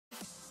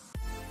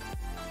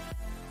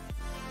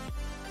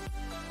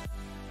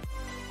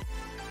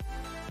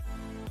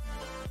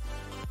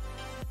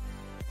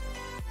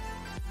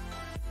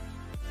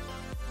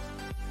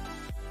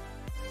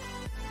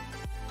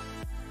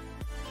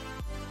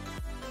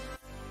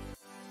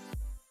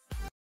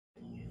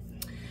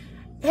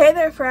Hey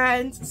there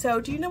friends, so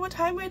do you know what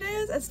time it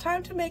is? It's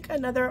time to make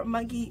another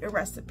Muggie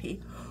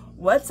recipe.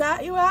 What's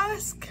that, you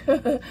ask?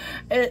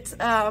 It's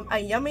a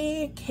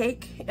yummy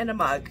cake in a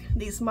mug.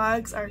 These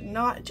mugs are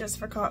not just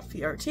for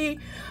coffee or tea,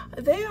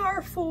 they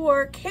are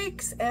for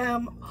cakes,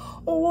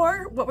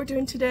 or what we're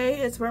doing today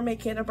is we're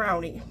making a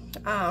brownie.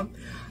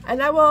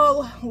 And I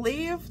will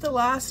leave the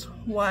last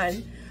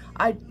one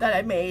that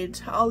I made.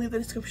 I'll leave the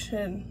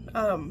description,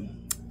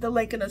 the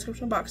link in the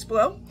description box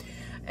below.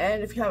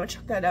 And if you haven't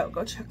checked that out,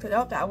 go check that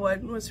out. That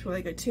one was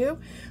really good too.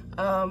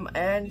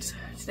 And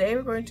today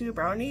we're going to do a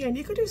brownie, and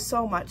you can do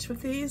so much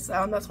with these.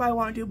 That's why I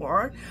want to do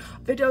more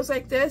videos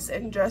like this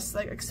and just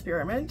like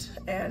experiment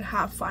and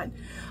have fun.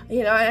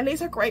 You know, and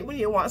these are great when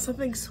you want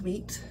something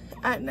sweet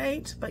at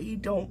night, but you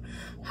don't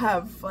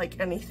have like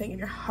anything in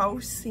your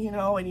house, you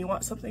know, and you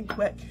want something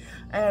quick.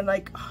 And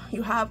like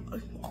you have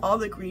all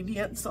the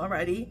ingredients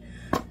already,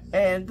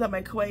 and the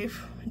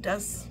microwave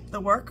does the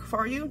work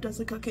for you, does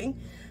the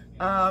cooking.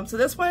 So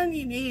this one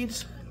you need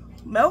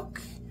milk,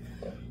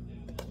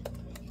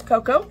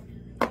 cocoa,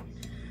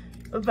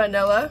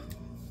 vanilla,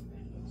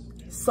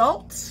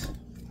 salt,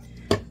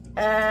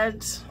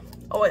 and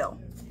oil.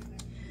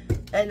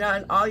 And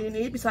then all you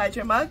need besides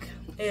your mug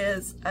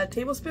is a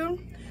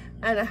tablespoon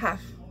and a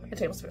half a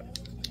tablespoon.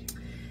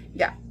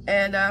 Yeah,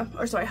 and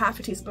or sorry, half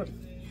a teaspoon.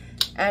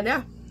 And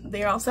yeah,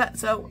 they're all set.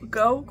 So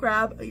go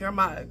grab your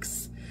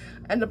mugs.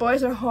 And the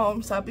boys are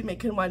home, so I'll be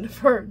making one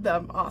for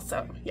them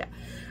also. Yeah.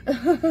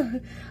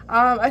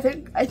 I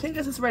think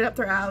this is right up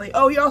their alley.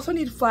 Oh, you also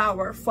need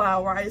flour.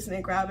 I just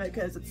didn't grab it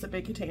because it's a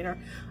big container.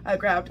 I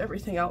grabbed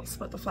everything else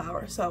but the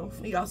flour, so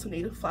you also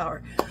need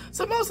flour.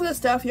 So most of the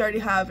stuff you already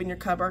have in your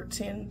cupboard,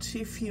 and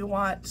if you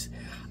want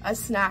a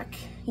snack,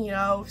 you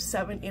know,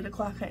 7, 8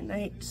 o'clock at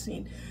night,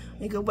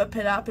 you can whip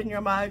it up in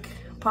your mug,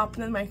 pop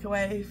it in the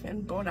microwave,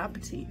 and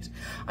Bonapetit.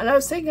 And I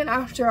was thinking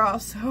after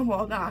also,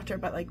 well not after,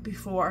 but like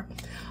before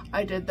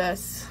I did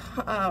this,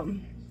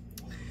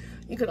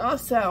 you could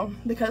also,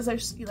 because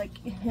there's like,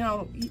 you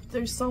know,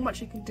 there's so much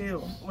you can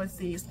do with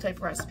these type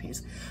of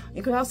recipes.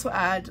 You could also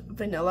add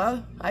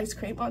vanilla ice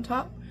cream on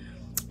top,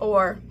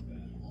 or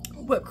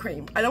whipped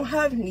cream. I don't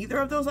have neither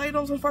of those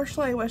items,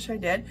 unfortunately. I wish I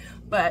did,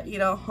 but you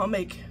know, I'll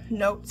make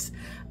notes,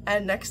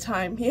 and next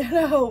time, you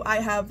know,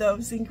 I have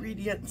those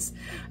ingredients,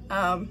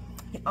 I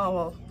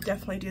will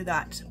definitely do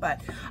that.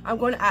 But I'm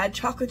going to add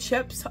chocolate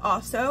chips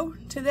also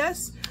to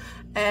this.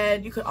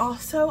 And you could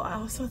also, I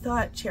also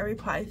thought cherry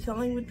pie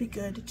filling would be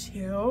good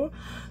too.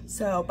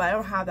 So, but I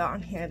don't have that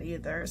on hand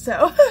either.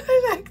 So,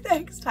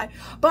 next time.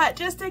 But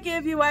just to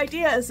give you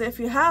ideas, if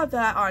you have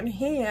that on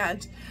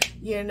hand,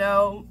 you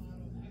know,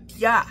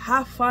 yeah,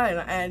 have fun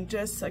and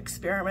just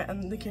experiment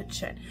in the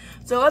kitchen.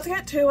 So let's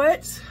get to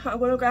it. I'm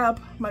going to grab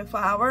my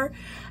flour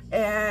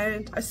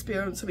and a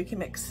spoon so we can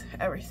mix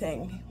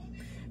everything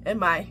in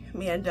my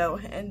Mando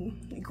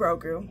and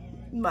Grogu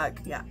mug.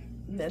 Yeah,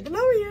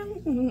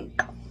 Mandalorian.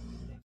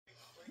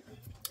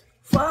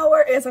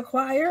 Flour is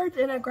acquired,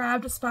 and I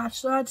grabbed a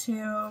spatula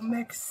to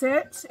mix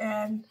it,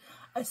 and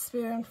a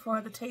spoon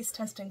for the taste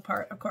testing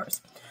part, of course.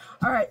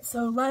 Alright,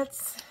 so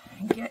let's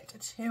get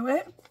to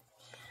it.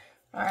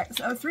 Alright,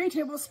 so 3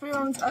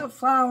 tablespoons of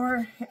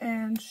flour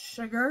and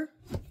sugar.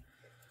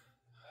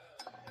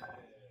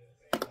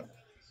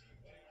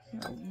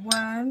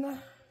 1,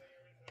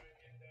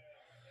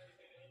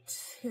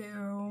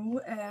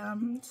 2,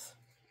 and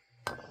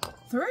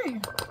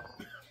 3.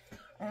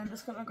 And I'm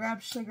just going to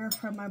grab sugar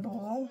from my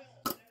bowl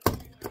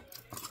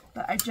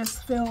that I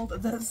just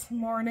filled this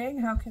morning.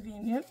 How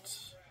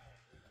convenient.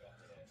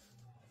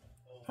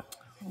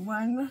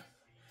 1,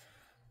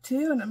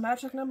 2, and the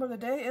magic number of the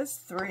day is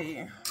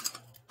 3.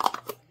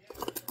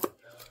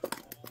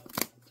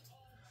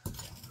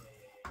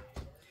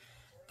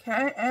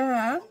 Okay,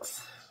 and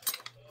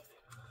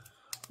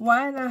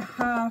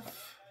 1.5,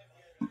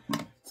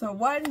 so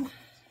 1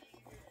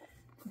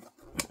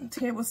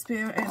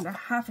 tablespoon and a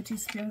half a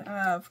teaspoon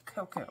of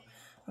cocoa.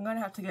 I'm going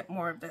to have to get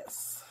more of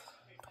this.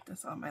 Put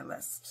this on my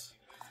list.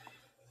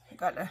 I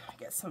got to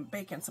get some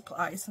baking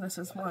supplies, and this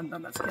is one of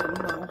them that's getting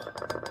low.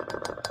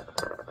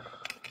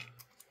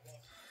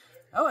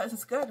 Oh, this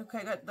is good. Okay,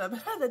 I got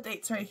the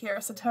dates right here.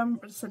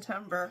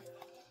 September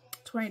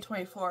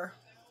 2024.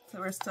 So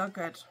we're still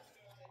good.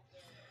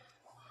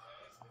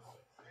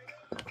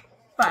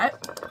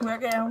 But we're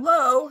getting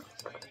low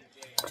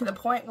to the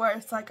point where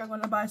it's like I'm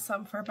going to buy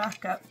some for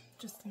backup,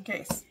 just in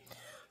case.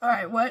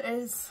 Alright, what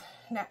is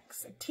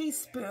next? A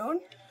teaspoon.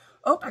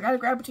 Oh, I gotta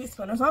grab a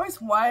teaspoon. There's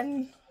always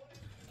one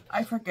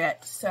I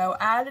forget, so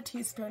add a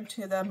teaspoon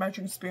to the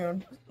measuring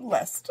spoon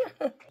list.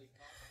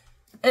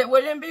 It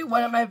wouldn't be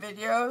one of my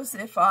videos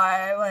if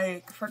I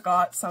like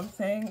forgot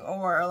something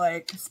or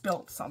like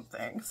spilt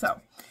something, so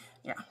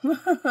yeah.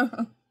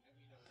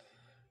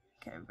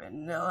 Okay,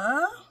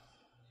 vanilla.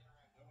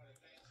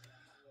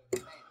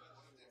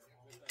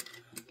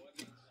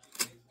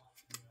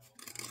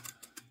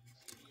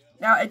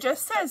 Now it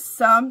just says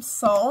some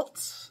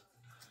salt,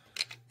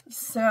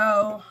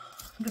 so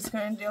I'm just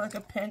going to do like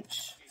a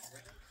pinch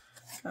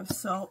of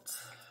salt.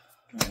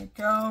 There we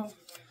go.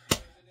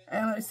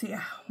 And let's see,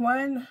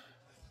 1,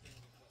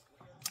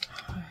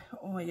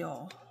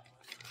 oil.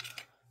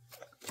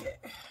 Okay.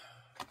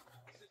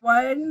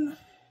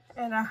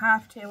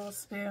 1.5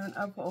 tablespoons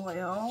of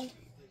oil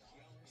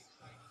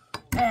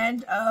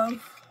and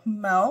of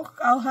milk.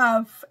 I'll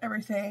have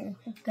everything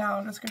down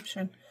in the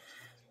description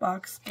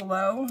box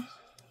below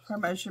for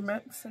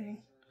measurements and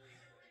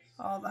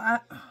all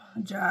that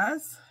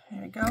jazz.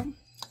 There we go.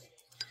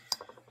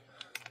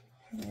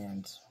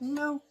 And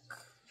milk.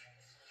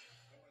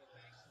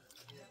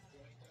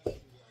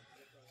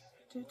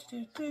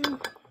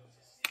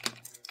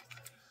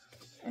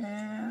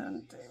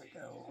 And there we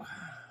go.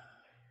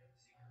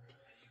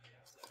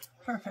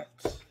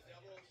 Perfect.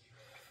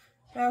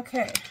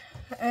 Okay,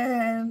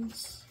 and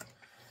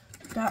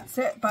that's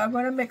it. But I'm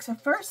going to mix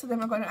it first, and then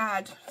we're going to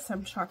add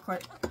some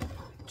chocolate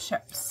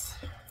chips.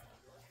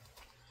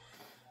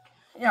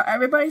 Yeah,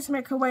 everybody's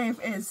microwave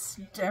is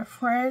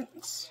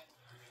different.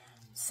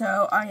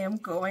 So I am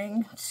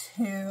going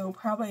to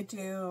probably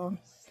do,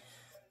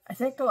 I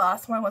think the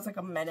last one was like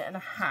 1.5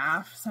 minutes.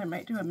 So I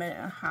might do 1.5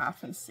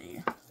 minutes and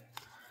see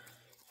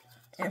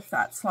if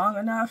that's long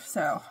enough.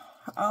 So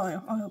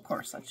I'll of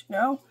course let you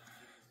know.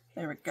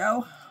 There we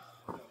go.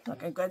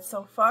 Looking good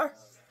so far.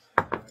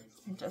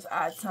 And just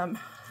add some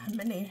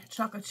mini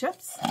chocolate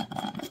chips.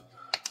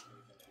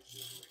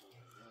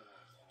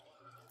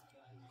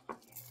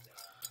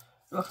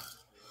 Ugh,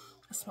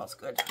 it smells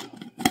good.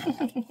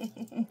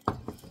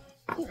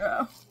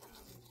 Yeah.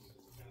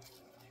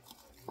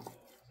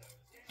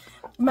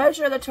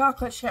 Measure the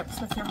chocolate chips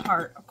with your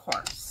heart, of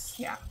course.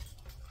 Yeah.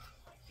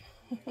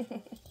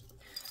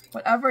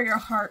 Whatever your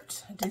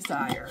heart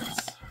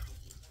desires.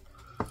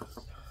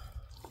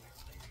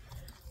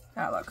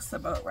 That looks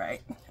about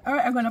right.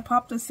 Alright, I'm going to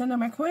pop this in the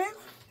microwave.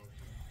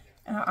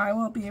 And I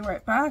will be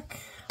right back.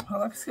 It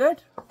looks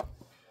good.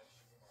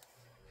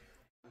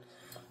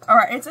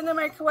 Alright, it's in the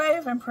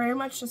microwave. I'm pretty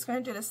much just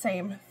going to do the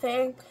same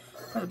thing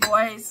for the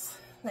boys.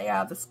 They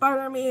have the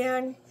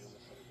Spider-Man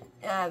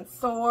and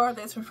Thor.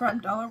 These were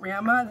from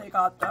Dollarama. They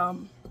got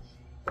them,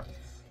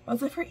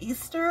 was it for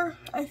Easter,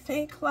 I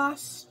think,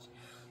 last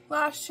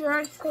year,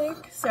 I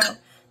think. So,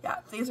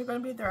 yeah, these are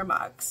going to be their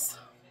mugs.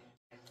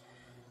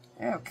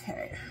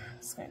 Okay,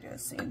 just going to do the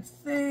same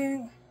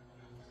thing.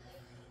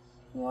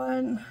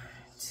 1,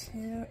 2,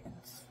 and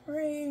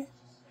 3.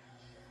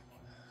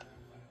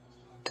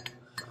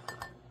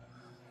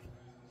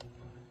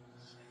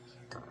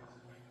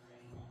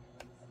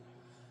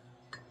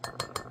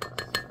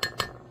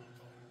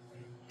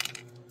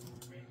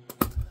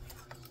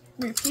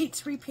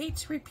 Repeat,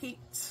 repeat,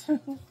 repeat.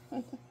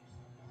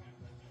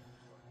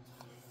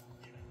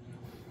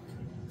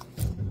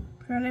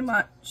 Pretty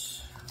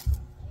much.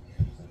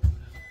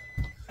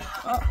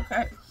 Oh,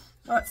 okay.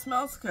 Oh, it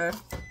smells good.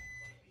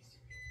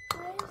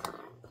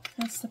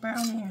 That's the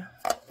brownie.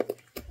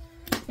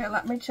 Here,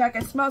 let me check.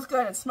 It smells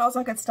good. It smells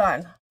like it's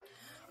done.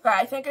 Okay,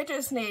 I think it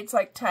just needs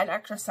like 10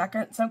 extra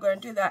seconds. I'm going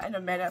to do that in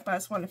a minute, but I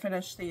just want to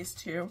finish these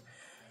two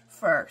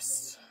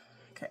first.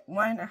 Okay,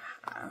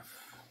 1.5.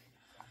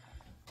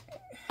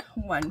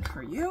 1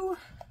 for you.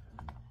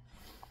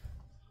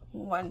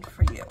 1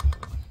 for you.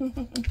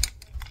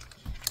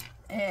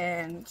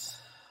 And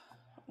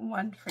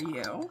 1 for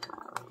you.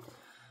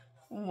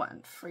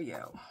 1 for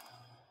you.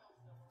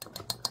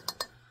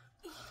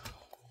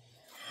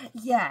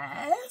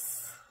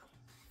 Yes.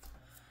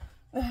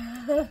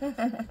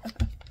 And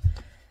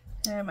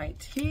my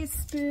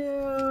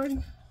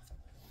teaspoon.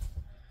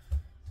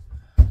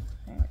 There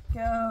we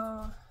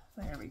go.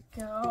 There we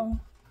go.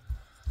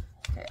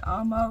 Okay,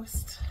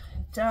 almost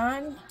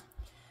done.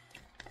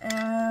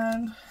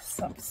 And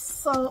some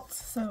salt.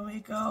 So we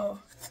go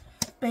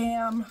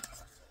bam,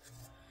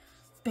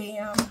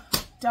 bam,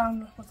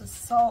 done with the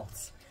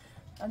salt.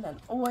 And then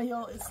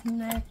oil is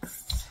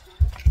next.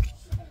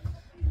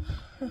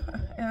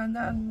 And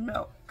then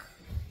milk.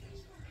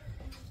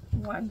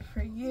 1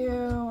 for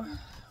you,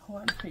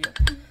 1 for you.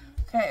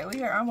 Okay,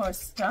 we are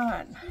almost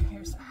done.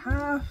 Here's a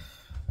half.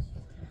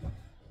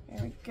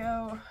 There we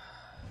go.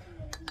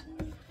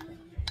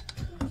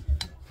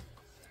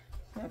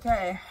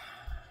 Okay.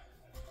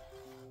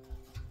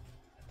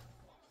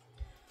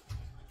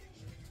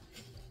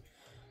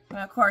 And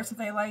of course, if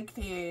they like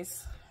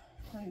these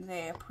and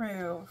they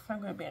approve, I'm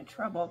going to be in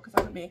trouble because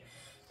I'm going to be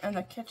in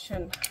the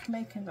kitchen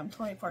making them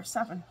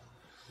 24/7.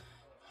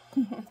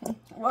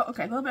 Well,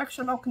 okay, a little bit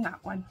extra milk in that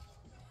one.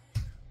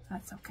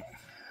 That's okay.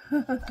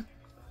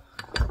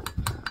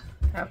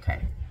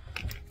 Okay.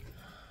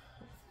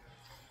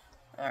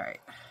 Alright.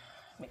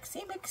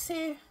 Mixy,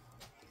 mixy.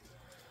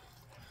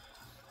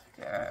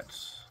 Good.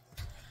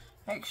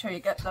 Make sure you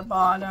get the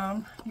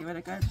bottom. Give it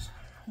a good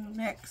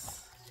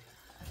mix.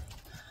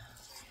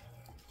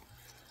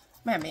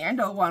 My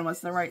Mando one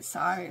was the right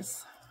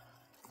size.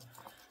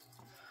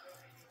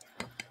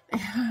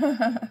 There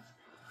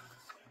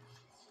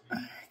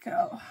you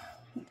go.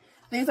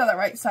 These are the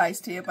right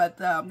size too, but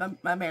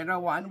my Mando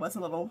one was a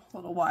little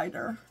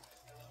wider.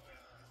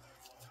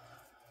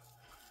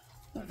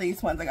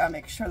 These ones I gotta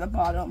make sure the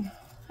bottom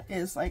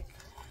is like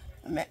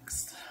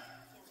mixed.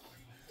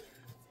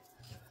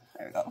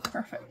 There we go,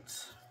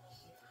 perfect.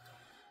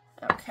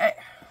 Okay.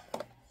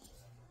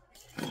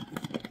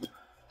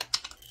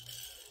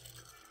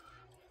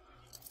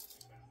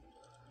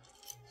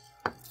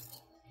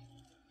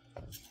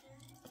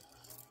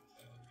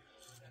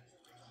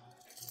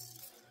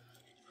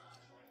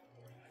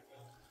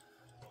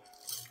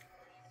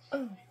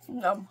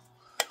 No.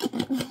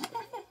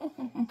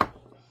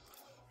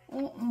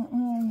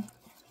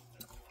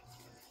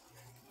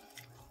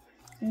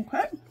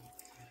 Okay.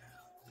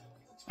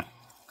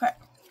 Okay.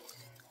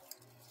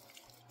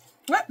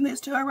 Right, these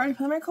two are ready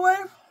for the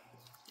microwave.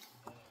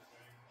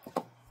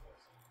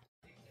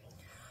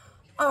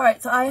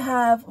 Alright, so I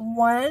have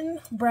one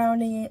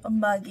brownie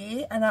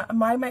Muggie, and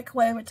my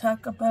microwave, it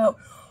took about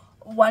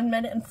 1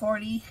 minute and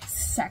 40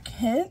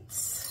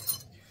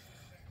 seconds.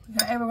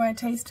 Okay, we're going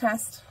to taste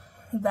test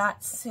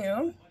that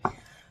soon.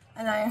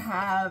 And I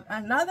have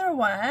another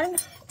one,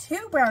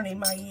 2 brownie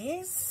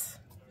Muggies.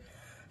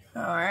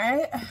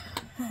 Alright,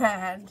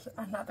 and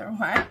another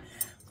one,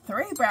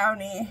 3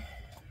 brownie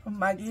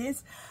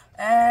Muggies,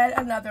 and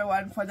another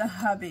one for the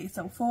hubby.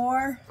 So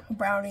 4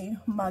 brownie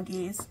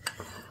Muggies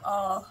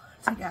all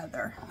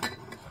together.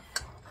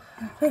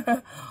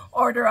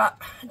 Order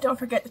up. Don't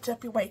forget to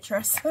tip your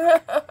waitress.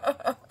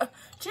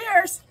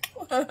 Cheers!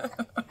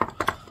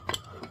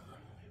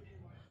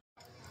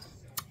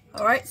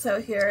 Alright,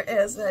 so here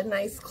is a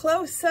nice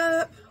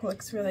close-up.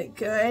 Looks really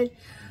good.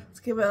 Let's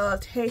give it a little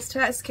taste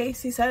test.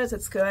 Casey says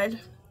it's good.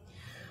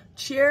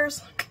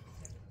 Cheers.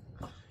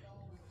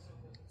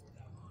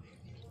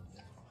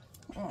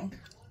 Oh,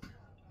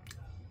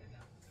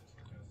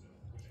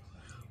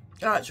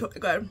 it's really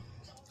good.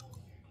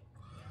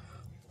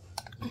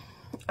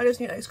 I just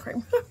need ice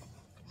cream.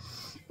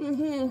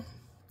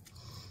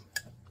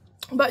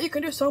 But you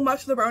can do so much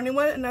with the brownie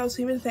one, and I was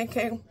even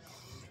thinking,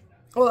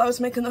 while I was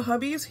making the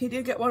hubbies, he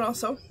did get one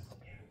also.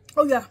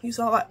 Oh yeah, you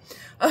saw that.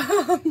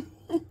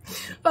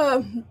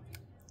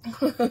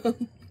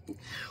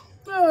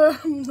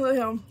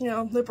 You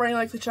know, the brain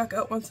likes to check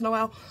out once in a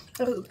while.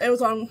 It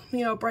was on,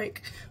 you know,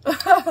 break.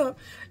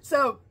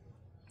 So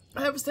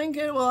I was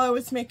thinking while I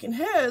was making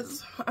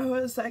his, I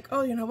was like,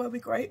 oh, you know what would be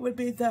great would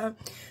be the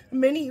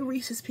mini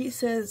Reese's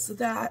Pieces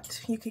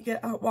that you could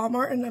get at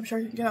Walmart, and I'm sure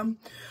you can get them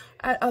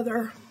at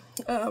other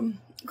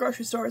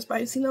grocery stores,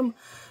 but I've seen them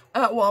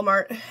at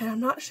Walmart, and I'm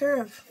not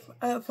sure if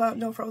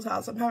No Frills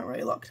has them. I haven't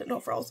really looked at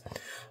No Frills.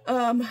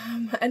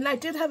 And I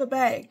did have a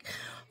bag,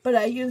 but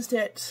I used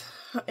it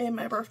in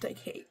my birthday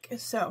cake,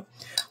 so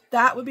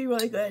that would be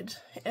really good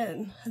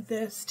in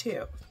this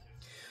too.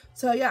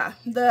 So yeah,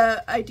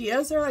 the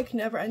ideas are like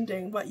never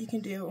ending what you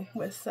can do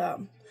with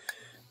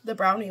the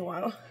brownie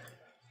one.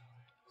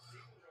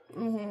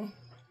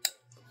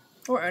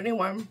 Or any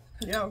one.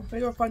 Yeah,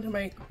 they were fun to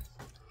make.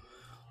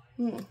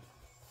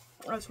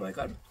 That's really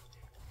good.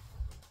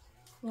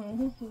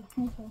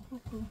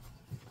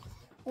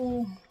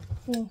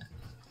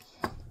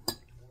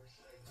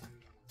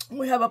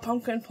 We have a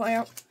pumpkin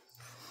plant.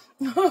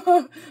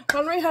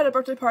 Henry had a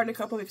birthday party a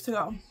couple weeks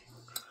ago.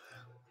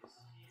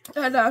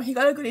 And he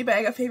got a goodie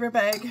bag, a favorite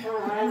bag,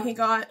 and he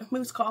got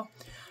moose call,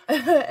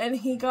 and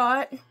he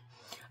got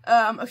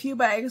a few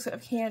bags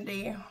of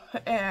candy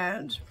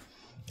and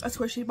a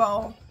squishy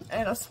ball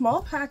and a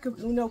small pack of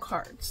Uno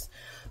cards.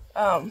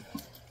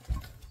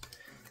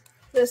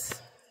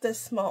 This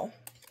small.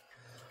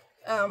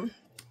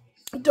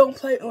 Don't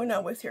play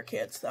Uno with your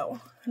kids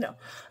though. No.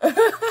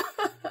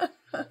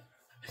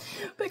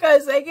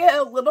 Because they get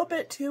a little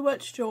bit too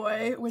much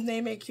joy when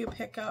they make you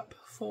pick up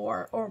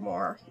 4 or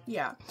more.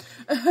 Yeah.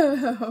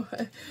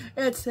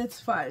 It's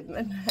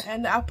fun.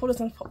 And the apple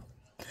doesn't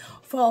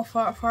fall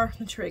far from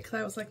the tree, because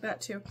I was like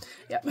that too.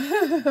 Yep.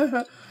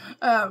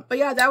 But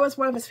yeah, that was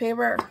one of his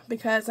favorite,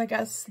 because I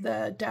guess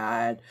the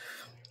dad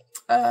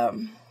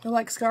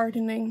likes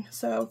gardening,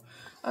 so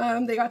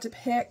they got to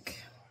pick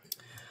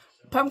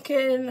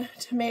pumpkin,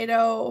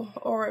 tomato,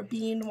 or a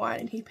bean one,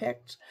 and he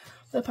picked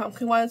the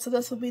pumpkin one. So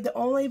this will be the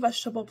only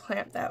vegetable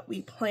plant that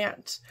we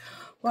plant.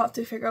 We'll have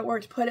to figure out where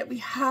to put it. We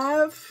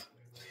have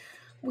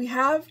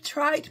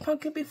tried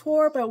pumpkin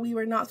before, but we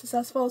were not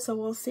successful, so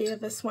we'll see if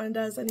this one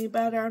does any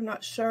better. I'm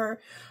not sure.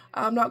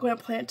 I'm not going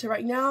to plant it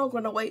right now. I'm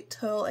going to wait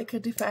till it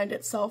could defend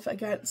itself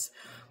against,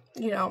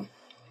 you know,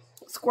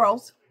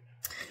 squirrels.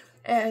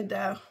 And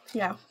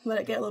yeah,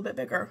 let it get a little bit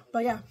bigger.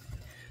 But yeah,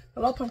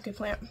 a little pumpkin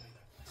plant.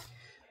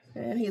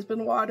 And he's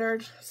been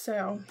watered,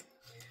 so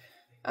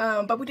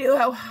but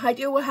I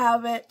do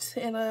have it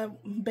in a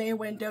bay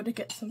window to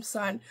get some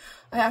sun.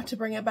 I have to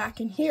bring it back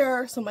in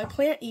here, so my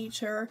plant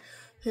eater,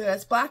 who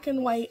is black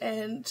and white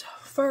and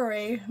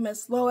furry,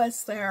 Miss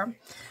Lois there,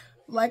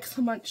 likes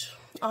to munch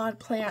on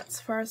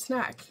plants for a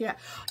snack. Yeah,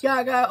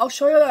 I'll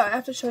show you that. I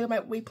have to show you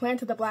we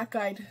planted the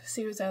black-eyed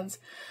Susans,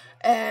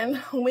 and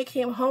when we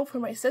came home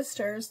from my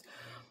sister's,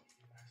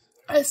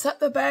 I set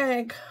the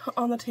bag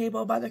on the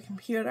table by the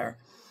computer,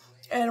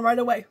 and right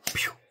away,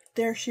 phew,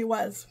 there she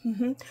was,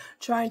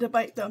 trying to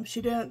bite them.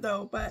 She didn't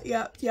though, but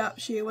yep,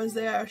 she was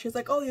there. She's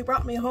like, oh, you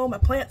brought me home a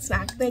plant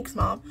snack. Thanks,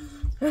 Mom.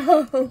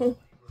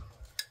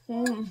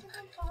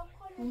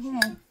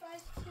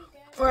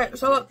 Alright,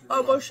 so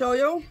I'll go show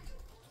you.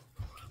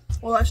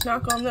 Well, let's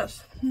knock on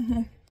this.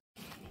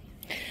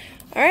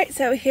 Alright,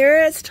 so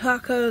here is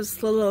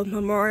Taco's little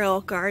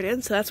memorial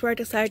garden. So that's where I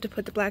decided to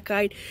put the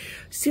black-eyed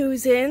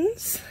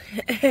Susans.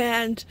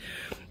 And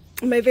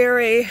my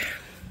very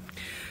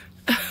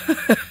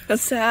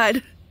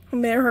sad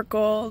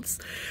marigolds.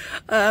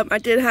 I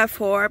did have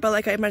 4, but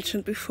like I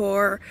mentioned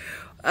before,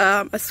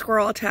 a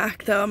squirrel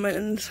attacked them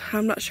and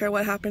I'm not sure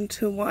what happened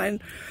to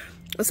one.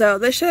 So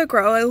they should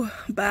grow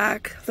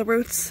back. The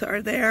roots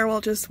are there.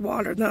 We'll just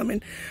water them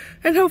and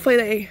hopefully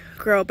they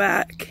grow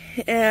back.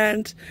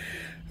 And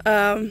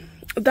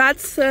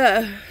that's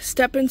a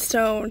stepping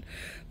stone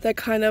that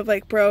kind of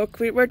like broke.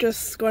 We're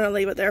just going to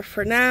leave it there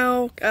for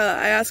now.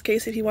 I asked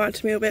Casey if he wanted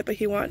to move it, but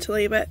he wanted to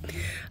leave it.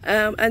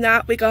 And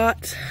that we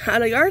got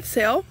at a yard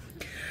sale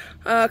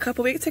a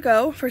couple weeks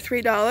ago for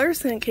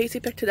 $3, and Casey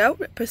picked it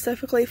out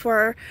specifically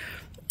for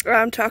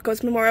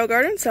Taco's Memorial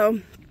Garden. So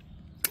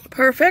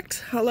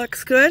perfect. It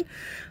looks good.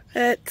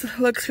 It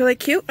looks really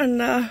cute,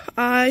 and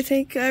I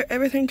think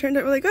everything turned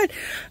out really good.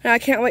 And I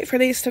can't wait for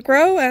these to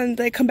grow, and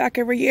they come back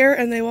every year,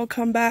 and they will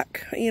come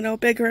back, you know,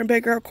 bigger and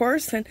bigger, of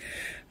course. And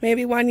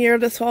maybe one year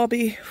this will all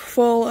be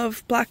full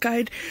of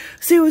black-eyed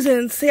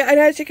Susans. Yeah, and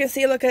as you can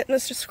see, look at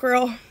Mr.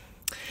 Squirrel.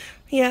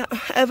 Yeah,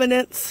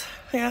 evidence.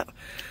 Yeah.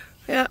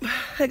 Yeah,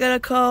 I gotta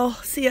call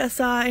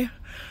CSI.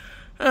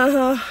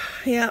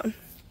 Yeah.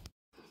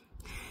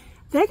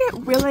 They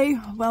get really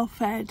well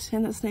fed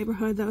in this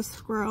neighborhood, those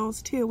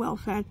squirrels, too well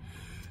fed.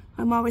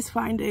 I'm always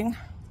finding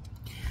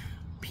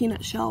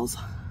peanut shells.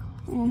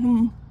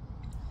 That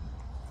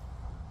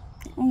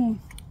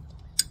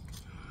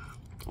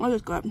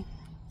is good.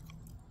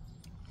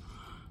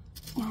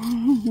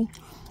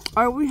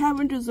 Are we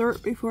having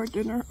dessert before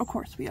dinner? Of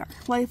course we are.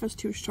 Life is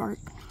too short.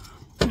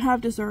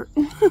 Have dessert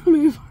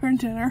before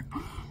dinner.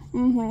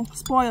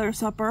 Spoiler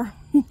supper.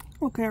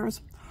 Who cares?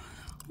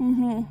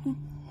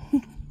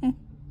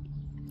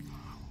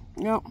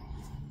 Yep.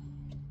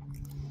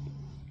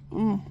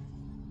 And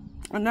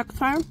next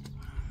time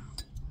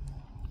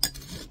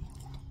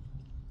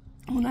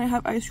when I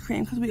have ice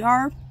cream, because we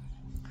are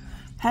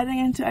heading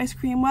into ice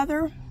cream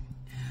weather,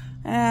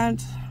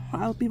 and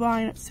I'll be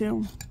buying it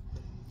soon.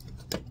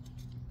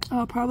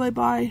 I'll probably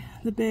buy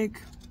the big,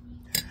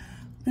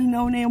 the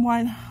no-name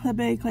one, the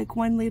big, like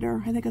 1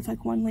 liter. I think it's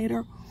like 1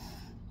 liter.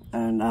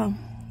 And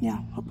yeah,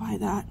 I'll buy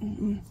that.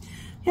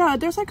 Yeah,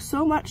 there's like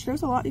so much.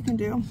 There's a lot you can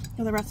do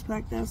with a recipe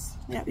like this.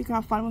 Yeah, you can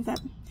have fun with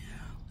it.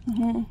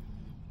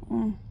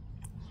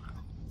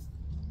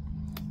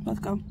 Let's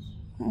go.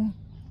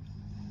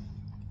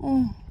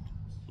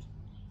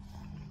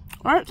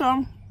 Alright, so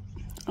I'm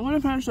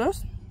gonna finish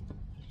this.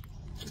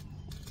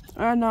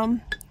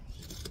 And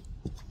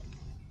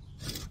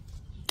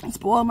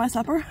spoil my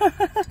supper.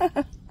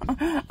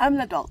 I'm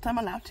an adult. I'm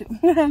allowed to.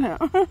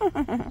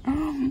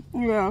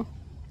 Yeah.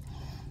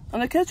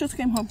 And the kids just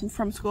came home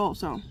from school,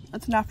 so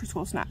it's an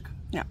after-school snack.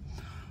 Yeah.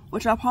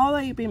 Which I'll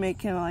probably be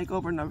making like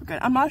over and over again.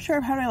 I'm not sure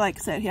if Henry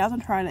likes it. He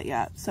hasn't tried it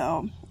yet,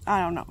 so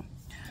I don't know.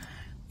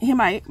 He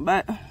might,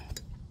 but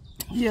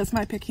he is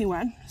my picky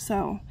one,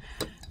 so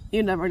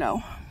you never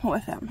know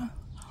with him.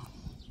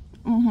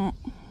 And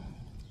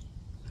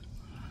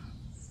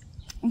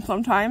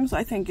sometimes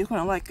I think he's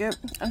gonna like it,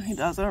 and he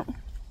doesn't.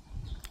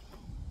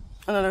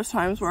 And then there's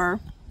times where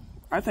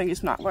I think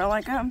he's not gonna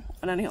like it, and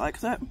then he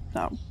likes it.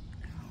 So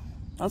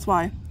that's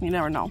why you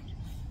never know.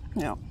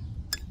 Yeah.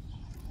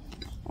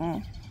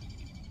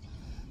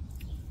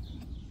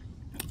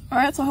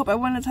 Alright, so I hope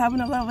everyone is having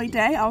a lovely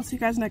day. I'll see you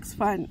guys next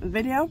fun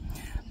video.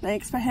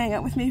 Thanks for hanging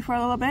out with me for a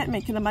little bit,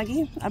 making a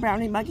muggie, a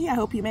brownie muggie. I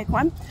hope you make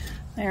one.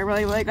 They're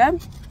really, really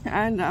good.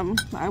 And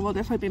I will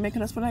definitely be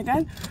making this one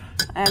again.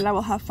 And I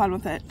will have fun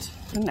with it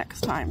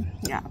next time.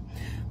 Yeah,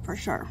 for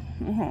sure.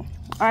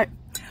 Alright,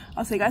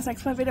 I'll see you guys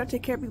next fun video.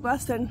 Take care, be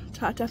blessed, and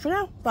ta-ta for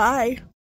now. Bye.